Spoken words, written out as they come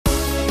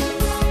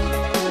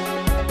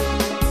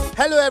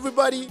Hello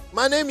everybody,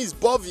 my name is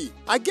Bobby.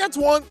 I get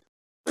one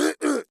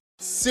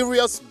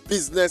serious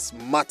business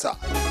matter.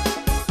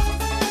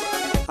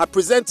 I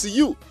present to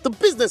you the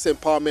Business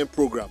Empowerment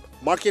Program,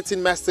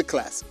 Marketing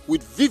Masterclass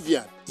with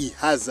Vivian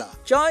Ihaza.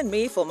 Join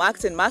me for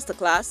Marketing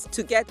Masterclass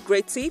to get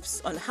great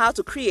tips on how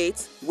to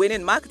create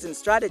winning marketing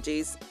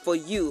strategies for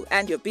you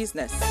and your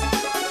business.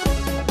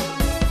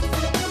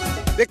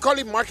 They call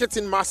it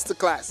Marketing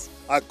Masterclass.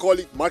 I call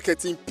it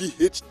Marketing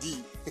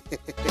PhD.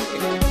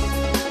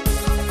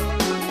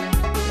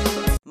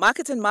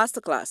 Marketing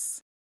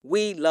Masterclass.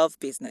 We love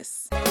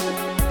business.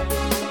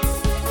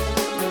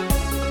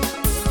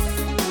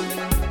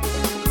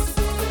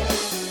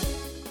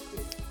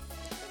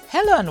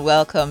 Hello and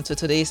welcome to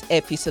today's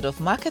episode of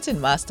Marketing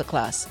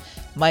Masterclass.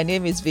 My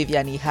name is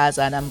Vivian Ihaza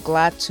and I'm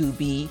glad to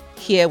be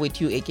here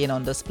with you again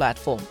on this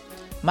platform.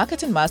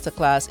 Marketing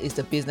Masterclass is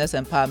the business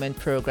empowerment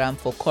program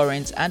for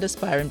current and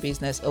aspiring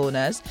business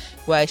owners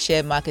where I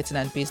share marketing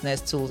and business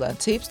tools and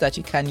tips that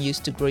you can use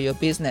to grow your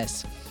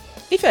business.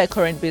 If you're a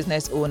current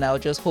business owner or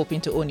just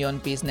hoping to own your own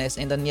business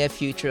in the near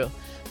future,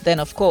 then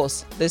of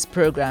course, this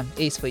program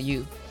is for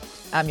you.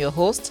 I'm your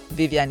host,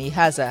 Vivian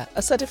Ihaza,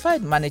 a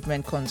certified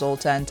management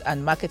consultant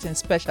and marketing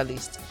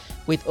specialist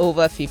with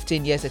over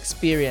 15 years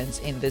experience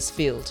in this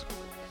field.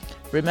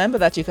 Remember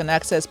that you can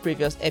access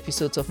previous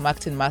episodes of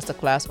Marketing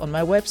Masterclass on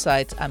my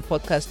website and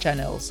podcast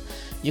channels.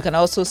 You can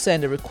also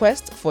send a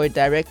request for a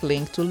direct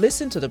link to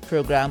listen to the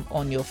program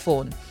on your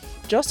phone.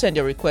 Just send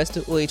your request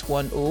to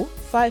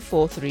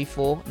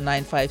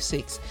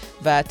 0810-5434-956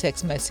 via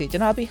text message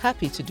and I'll be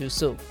happy to do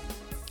so.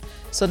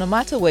 So no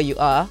matter where you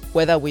are,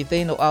 whether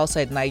within or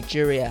outside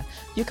Nigeria,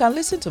 you can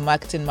listen to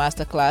Marketing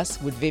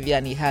Masterclass with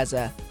Vivian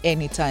Ihaza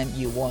anytime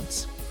you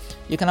want.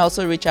 You can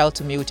also reach out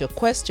to me with your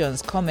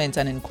questions, comments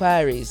and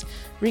inquiries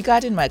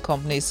regarding my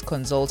company's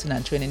consulting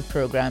and training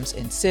programs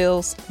in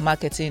sales,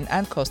 marketing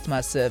and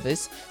customer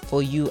service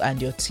for you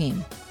and your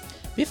team.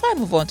 Before I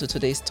move on to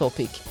today's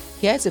topic,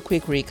 here's a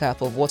quick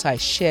recap of what I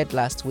shared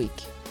last week.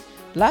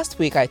 Last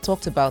week, I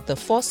talked about the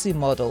 4C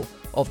model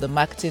of the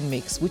marketing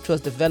mix, which was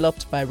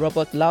developed by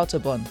Robert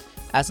Lauterbach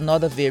as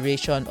another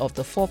variation of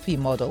the 4P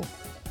model.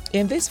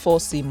 In this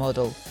 4C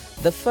model,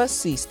 the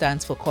first C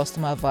stands for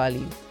customer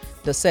value,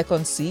 the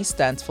second C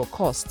stands for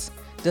cost,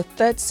 the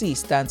third C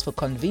stands for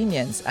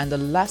convenience, and the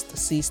last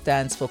C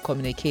stands for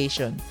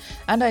communication.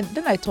 And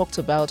then I talked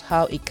about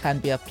how it can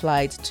be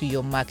applied to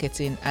your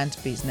marketing and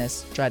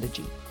business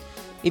strategy.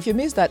 If you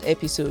missed that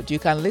episode, you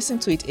can listen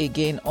to it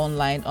again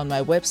online on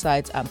my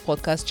website and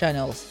podcast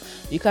channels.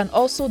 You can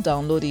also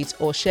download it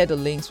or share the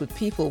links with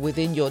people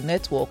within your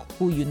network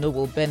who you know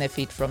will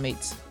benefit from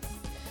it.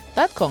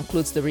 That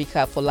concludes the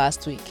recap for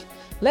last week.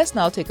 Let's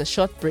now take a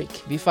short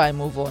break before I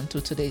move on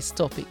to today's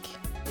topic.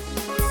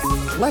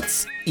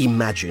 Let's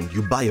imagine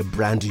you buy a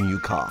brand new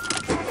car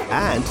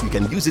and you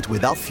can use it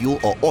without fuel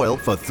or oil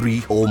for 3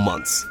 whole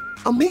months.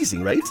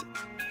 Amazing, right?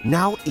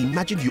 Now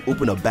imagine you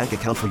open a bank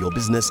account for your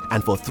business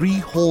and for 3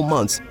 whole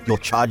months, you're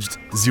charged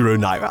 0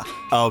 naira.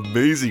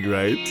 Amazing,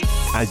 right?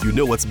 And you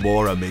know what's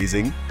more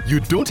amazing? You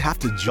don't have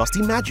to just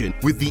imagine.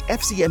 With the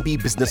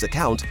FCMB business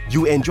account,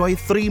 you enjoy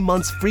 3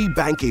 months free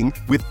banking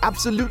with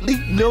absolutely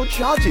no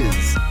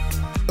charges.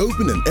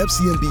 Open an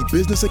FCMB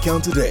business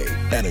account today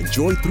and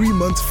enjoy 3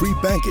 months free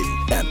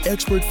banking and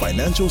expert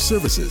financial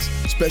services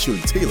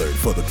specially tailored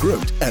for the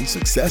growth and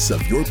success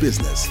of your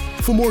business.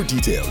 For more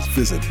details,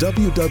 visit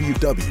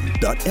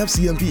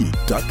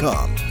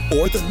www.fcmb.com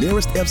or the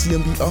nearest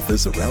FCMB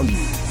office around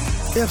you.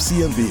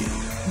 FCMB,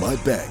 my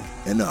bank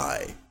and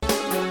I.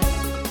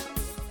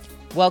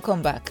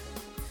 Welcome back.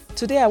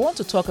 Today I want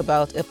to talk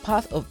about a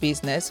path of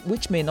business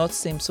which may not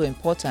seem so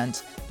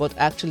important, but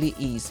actually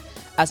is,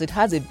 as it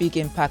has a big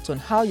impact on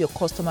how your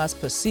customers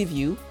perceive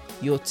you,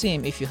 your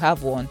team if you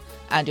have one,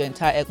 and your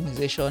entire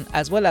organization,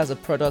 as well as the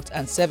product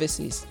and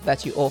services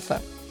that you offer.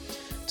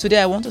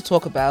 Today I want to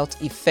talk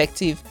about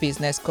effective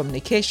business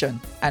communication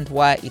and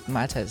why it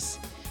matters.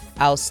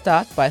 I'll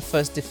start by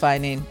first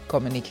defining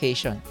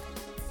communication.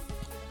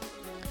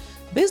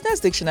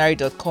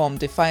 BusinessDictionary.com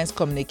defines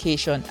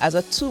communication as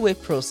a two-way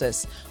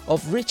process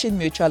of reaching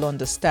mutual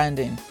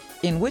understanding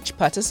in which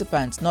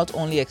participants not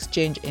only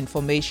exchange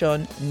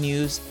information,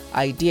 news,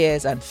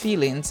 ideas, and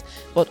feelings,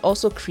 but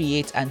also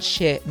create and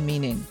share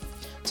meaning.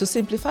 To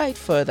simplify it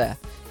further,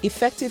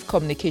 effective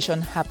communication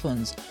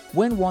happens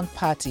when one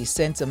party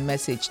sends a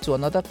message to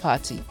another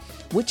party,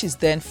 which is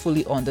then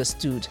fully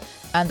understood,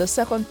 and the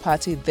second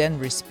party then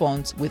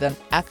responds with an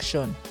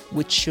action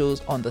which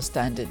shows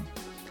understanding.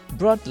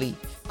 Broadly,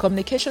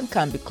 communication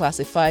can be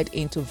classified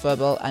into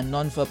verbal and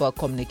non-verbal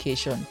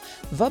communication.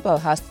 Verbal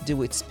has to do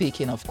with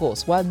speaking, of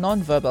course, while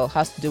non-verbal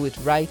has to do with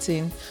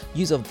writing,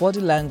 use of body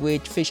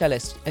language, facial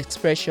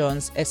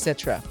expressions,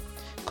 etc.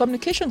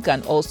 Communication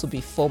can also be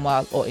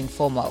formal or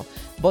informal,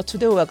 but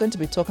today we are going to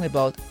be talking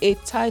about a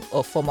type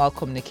of formal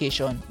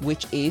communication,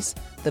 which is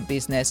the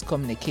business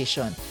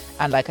communication.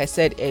 And like I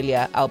said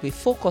earlier, I'll be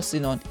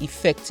focusing on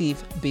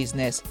effective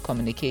business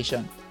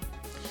communication.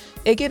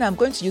 Again, I'm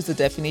going to use the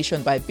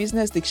definition by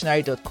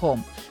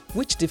BusinessDictionary.com,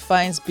 which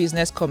defines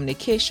business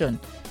communication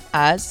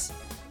as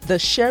the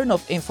sharing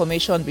of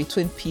information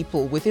between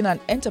people within an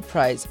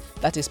enterprise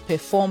that is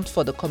performed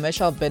for the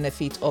commercial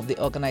benefit of the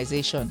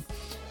organization.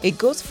 It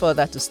goes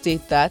further to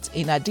state that,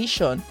 in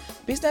addition,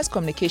 business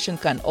communication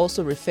can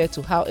also refer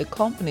to how a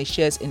company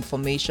shares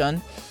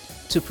information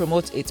to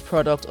promote its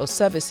product or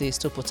services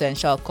to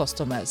potential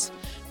customers.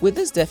 With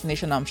this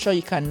definition, I'm sure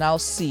you can now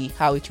see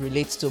how it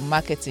relates to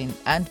marketing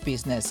and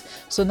business.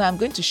 So now I'm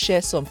going to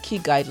share some key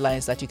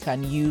guidelines that you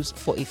can use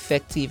for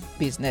effective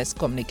business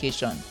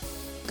communication.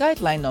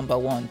 Guideline number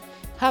 1.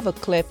 Have a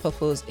clear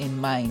purpose in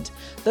mind.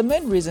 The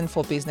main reason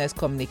for business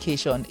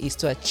communication is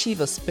to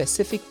achieve a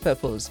specific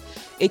purpose.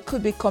 It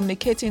could be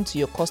communicating to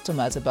your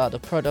customers about a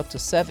product or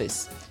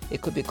service.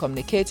 It could be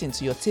communicating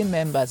to your team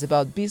members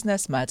about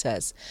business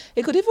matters.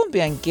 It could even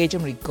be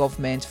engaging with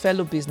government,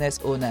 fellow business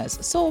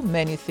owners, so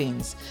many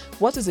things.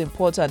 What is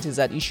important is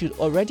that you should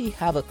already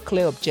have a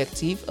clear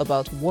objective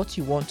about what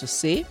you want to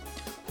say,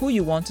 who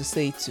you want to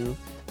say it to,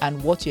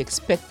 and what you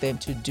expect them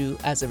to do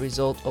as a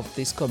result of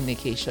this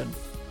communication.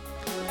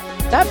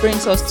 That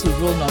brings us to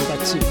rule number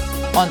 2.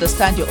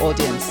 Understand your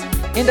audience.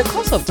 In the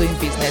course of doing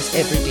business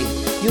every day,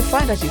 you'll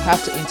find that you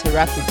have to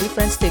interact with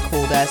different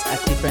stakeholders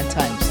at different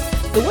times.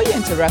 The way you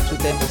interact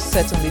with them will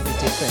certainly be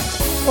different.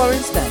 For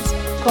instance,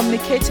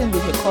 communicating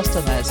with your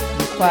customers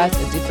requires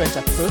a different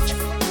approach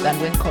than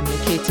when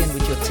communicating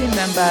with your team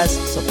members,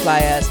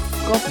 suppliers,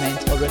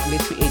 government or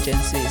regulatory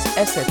agencies,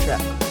 etc.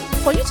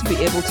 For you to be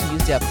able to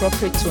use the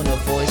appropriate tone of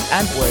voice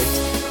and words,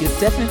 you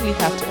definitely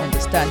have to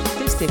understand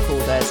these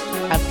stakeholders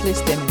and place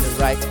them in the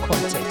right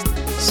context.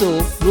 So,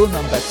 rule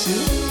number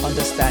 2,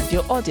 understand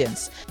your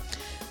audience.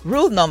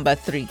 Rule number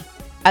 3,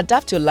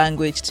 adapt your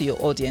language to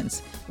your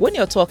audience. When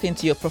you're talking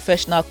to your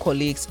professional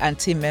colleagues and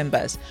team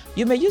members,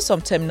 you may use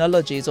some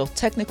terminologies or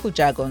technical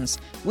jargons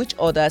which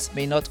others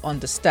may not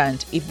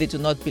understand if they do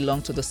not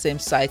belong to the same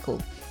cycle.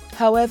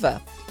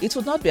 However, it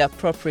would not be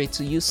appropriate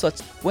to use such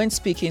when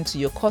speaking to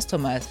your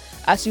customers,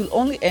 as you'll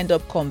only end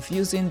up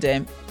confusing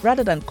them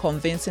rather than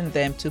convincing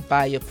them to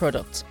buy your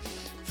product.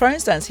 For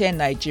instance, here in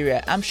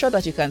Nigeria, I'm sure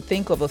that you can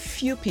think of a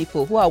few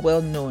people who are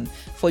well known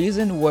for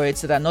using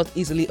words that are not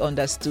easily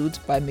understood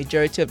by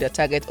majority of their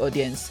target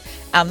audience.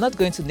 I'm not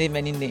going to name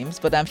any names,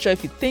 but I'm sure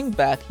if you think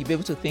back, you'll be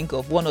able to think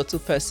of 1 or 2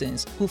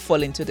 persons who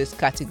fall into this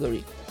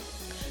category.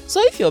 So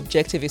if your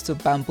objective is to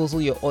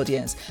bamboozle your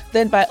audience,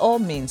 then by all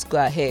means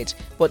go ahead.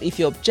 But if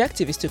your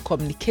objective is to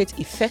communicate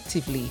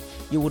effectively,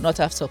 you will not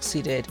have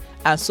succeeded.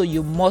 And so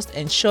you must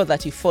ensure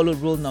that you follow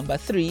rule number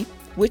 3,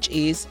 which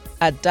is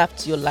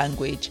adapt your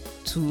language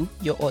to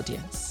your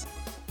audience.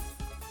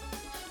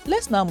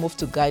 Let's now move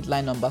to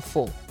guideline number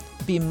 4.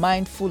 Be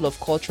mindful of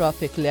cultural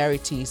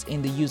peculiarities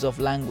in the use of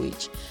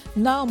language.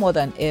 Now more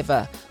than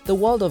ever, the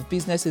world of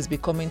business is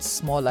becoming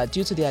smaller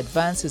due to the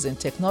advances in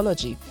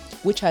technology,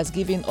 which has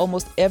given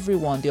almost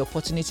everyone the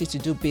opportunity to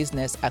do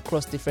business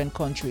across different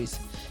countries.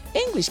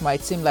 English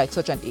might seem like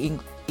such an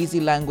easy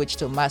language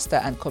to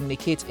master and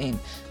communicate in,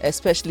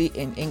 especially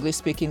in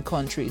English-speaking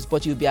countries,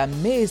 but you'll be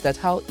amazed at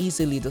how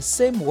easily the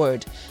same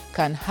word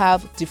can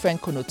have different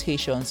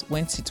connotations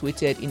when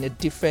situated in a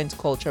different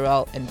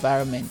cultural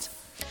environment.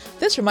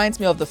 This reminds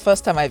me of the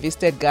first time I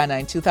visited Ghana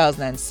in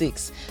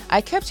 2006.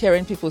 I kept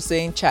hearing people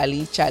saying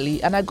Charlie,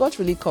 Charlie, and I got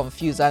really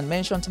confused and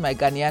mentioned to my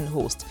Ghanaian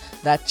host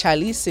that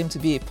Charlie seemed to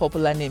be a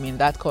popular name in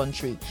that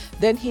country.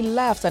 Then he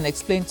laughed and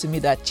explained to me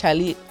that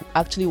Charlie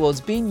actually was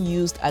being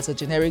used as a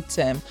generic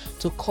term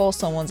to call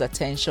someone's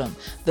attention,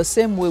 the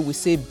same way we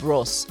say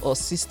bros or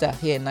sister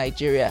here in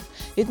Nigeria.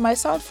 It might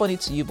sound funny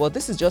to you, but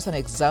this is just an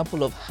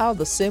example of how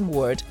the same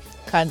word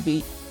can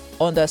be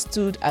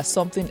understood as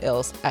something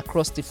else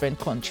across different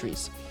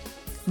countries.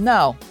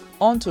 Now,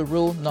 on to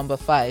rule number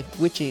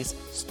 5, which is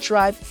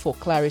strive for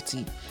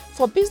clarity.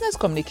 For business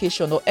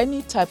communication or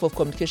any type of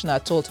communication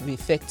at all to be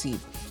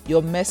effective,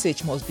 your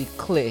message must be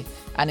clear,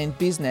 and in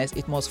business,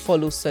 it must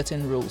follow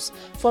certain rules.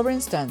 For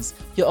instance,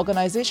 your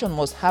organization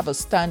must have a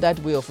standard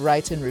way of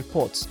writing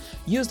reports,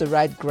 use the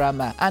right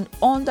grammar, and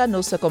under no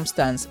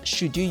circumstance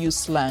should you use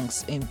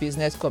slangs in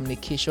business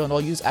communication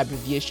or use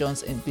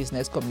abbreviations in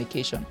business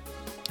communication.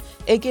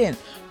 Again,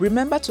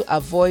 remember to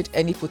avoid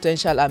any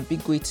potential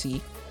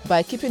ambiguity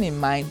by keeping in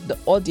mind the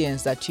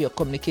audience that you're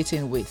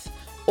communicating with.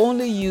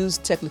 Only use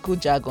technical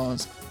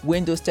jargons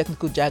when those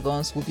technical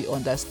jargons will be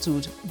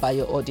understood by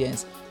your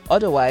audience.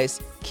 Otherwise,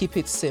 keep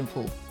it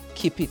simple,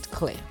 keep it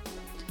clear.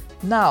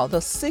 Now, the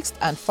 6th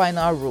and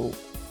final rule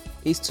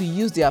is to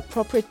use the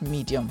appropriate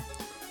medium.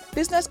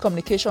 Business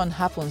communication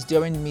happens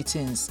during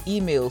meetings,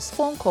 emails,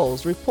 phone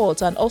calls,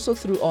 reports, and also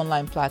through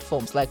online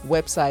platforms like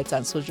websites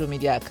and social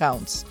media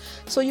accounts.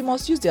 So you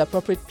must use the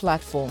appropriate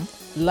platform,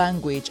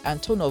 language,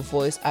 and tone of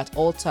voice at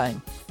all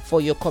times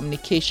for your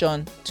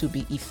communication to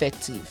be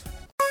effective.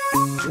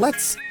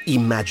 Let's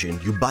imagine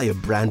you buy a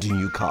brand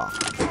new car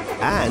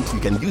and you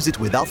can use it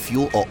without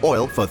fuel or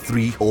oil for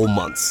 3 whole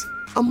months.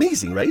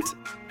 Amazing, right?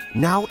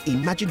 Now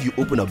imagine you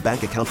open a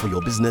bank account for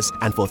your business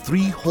and for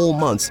 3 whole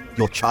months,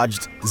 you're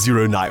charged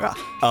 0 naira.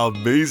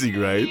 Amazing,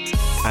 right?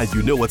 And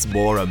you know what's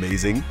more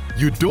amazing?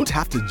 You don't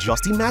have to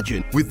just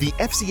imagine. With the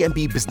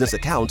FCMB business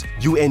account,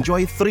 you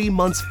enjoy 3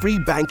 months free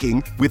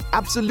banking with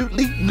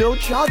absolutely no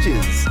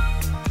charges.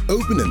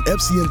 Open an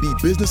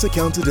FCMB business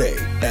account today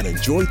and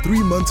enjoy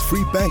 3 months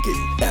free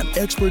banking and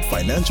expert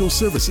financial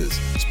services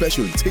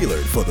specially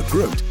tailored for the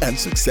growth and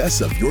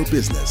success of your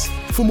business.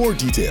 For more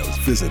details,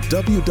 visit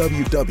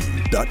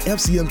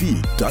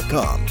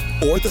www.fcmb.com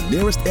or the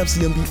nearest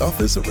FCMB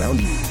office around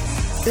you.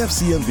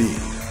 FCMB,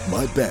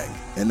 my bank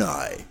and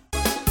I.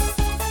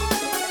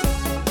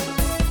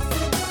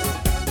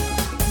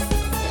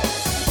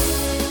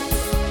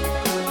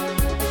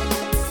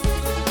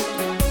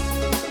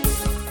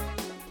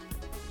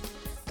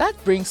 That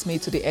brings me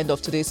to the end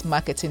of today's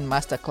marketing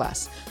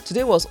masterclass.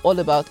 Today was all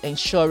about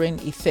ensuring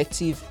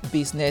effective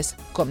business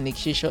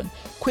communication.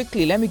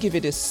 Quickly, let me give you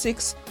the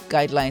 6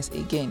 guidelines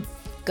again.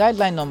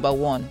 Guideline number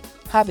 1,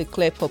 have a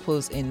clear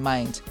purpose in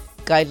mind.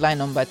 Guideline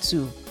number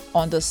 2,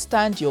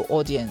 understand your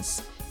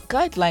audience.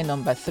 Guideline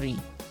number 3,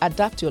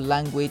 adapt your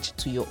language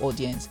to your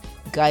audience.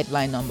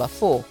 Guideline number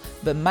 4,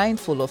 be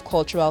mindful of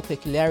cultural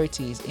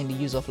peculiarities in the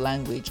use of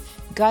language.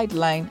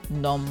 Guideline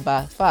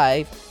number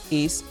 5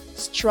 is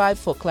strive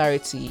for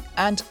clarity.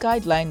 And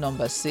guideline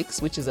number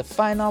 6, which is the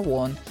final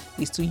one,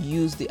 is to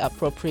use the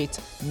appropriate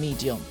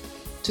medium.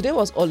 Today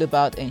was all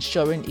about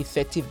ensuring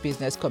effective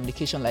business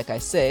communication, like I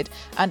said,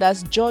 and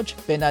as George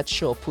Bernard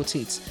Shaw put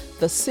it,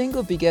 the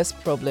single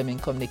biggest problem in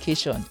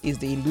communication is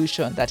the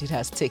illusion that it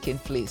has taken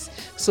place.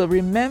 So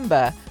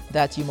remember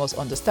that you must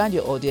understand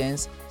your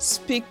audience,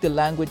 speak the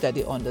language that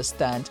they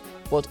understand,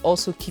 but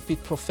also keep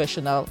it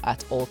professional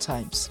at all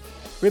times.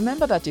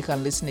 Remember that you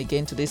can listen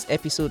again to this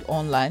episode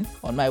online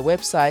on my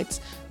website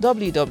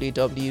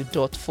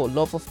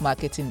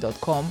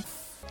www.forloveofmarketing.com,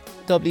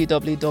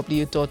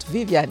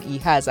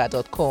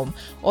 www.vivianehaza.com,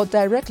 or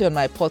directly on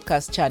my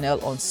podcast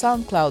channel on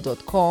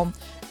soundcloud.com,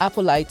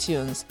 Apple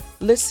iTunes,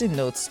 Listen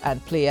Notes,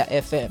 and Player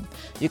FM.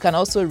 You can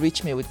also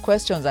reach me with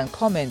questions and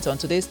comments on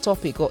today's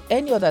topic or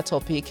any other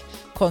topic,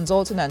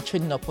 consulting and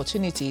training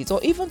opportunities,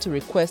 or even to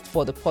request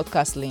for the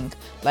podcast link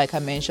like I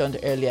mentioned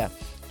earlier.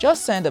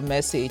 Just send a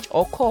message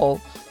or call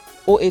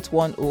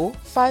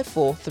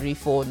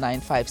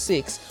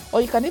 0810-5434-956,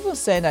 or you can even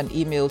send an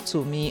email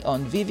to me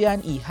on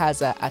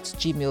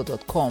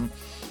vivianehaza@gmail.com.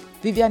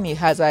 Vivian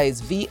Ihaza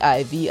is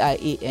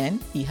VIVIAN,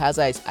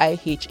 Ihaza is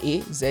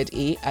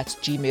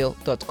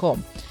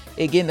IHAZA@gmail.com.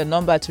 Again, the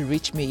number to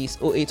reach me is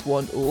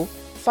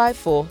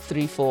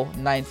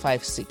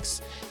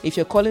 0810-5434-956. If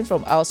you're calling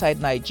from outside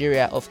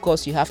Nigeria, of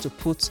course, you have to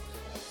put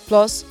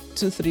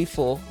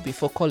 +234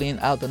 before calling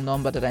out the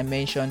number that I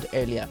mentioned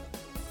earlier.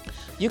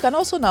 You can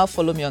also now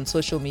follow me on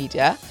social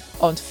media.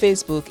 On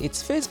Facebook,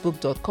 it's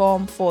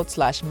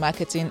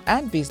facebook.com/marketing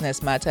and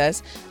business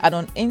matters. And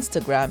on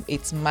Instagram,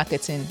 it's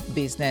marketing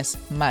business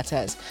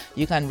matters.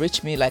 You can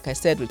reach me, like I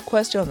said, with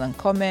questions and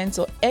comments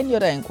or any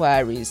other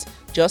inquiries.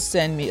 Just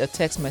send me a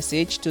text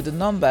message to the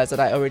numbers that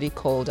I already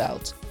called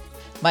out.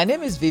 My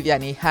name is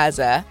Vivian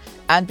Ihaza,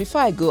 and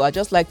before I go, I'd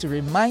just like to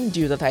remind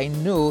you that I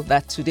know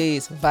that today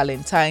is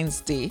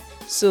Valentine's Day,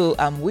 so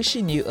I'm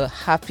wishing you a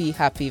happy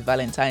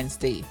Valentine's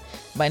Day.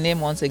 My name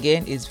once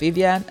again is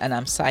Vivian, and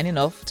I'm signing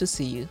off to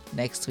see you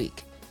next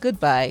week.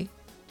 Goodbye.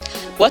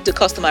 What do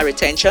customer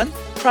retention,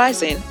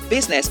 pricing,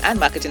 business, and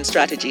marketing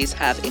strategies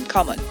have in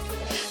common?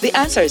 The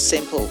answer is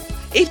simple.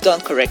 If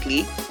done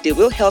correctly, they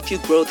will help you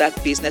grow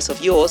that business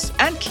of yours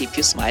and keep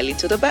you smiling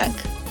to the bank.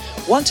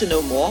 Want to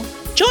know more?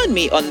 Join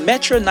me on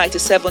Metro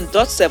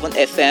 97.7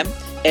 FM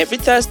every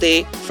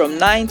Thursday from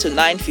 9 to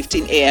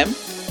 9:15 a.m.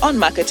 on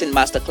Marketing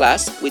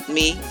Masterclass with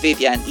me,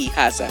 Vivian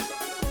Ihaza.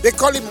 They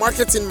call it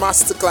Marketing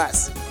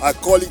Masterclass. I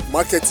call it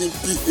Marketing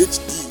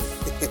PhD.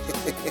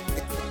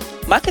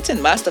 Marketing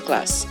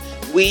Masterclass.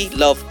 We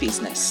love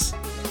business.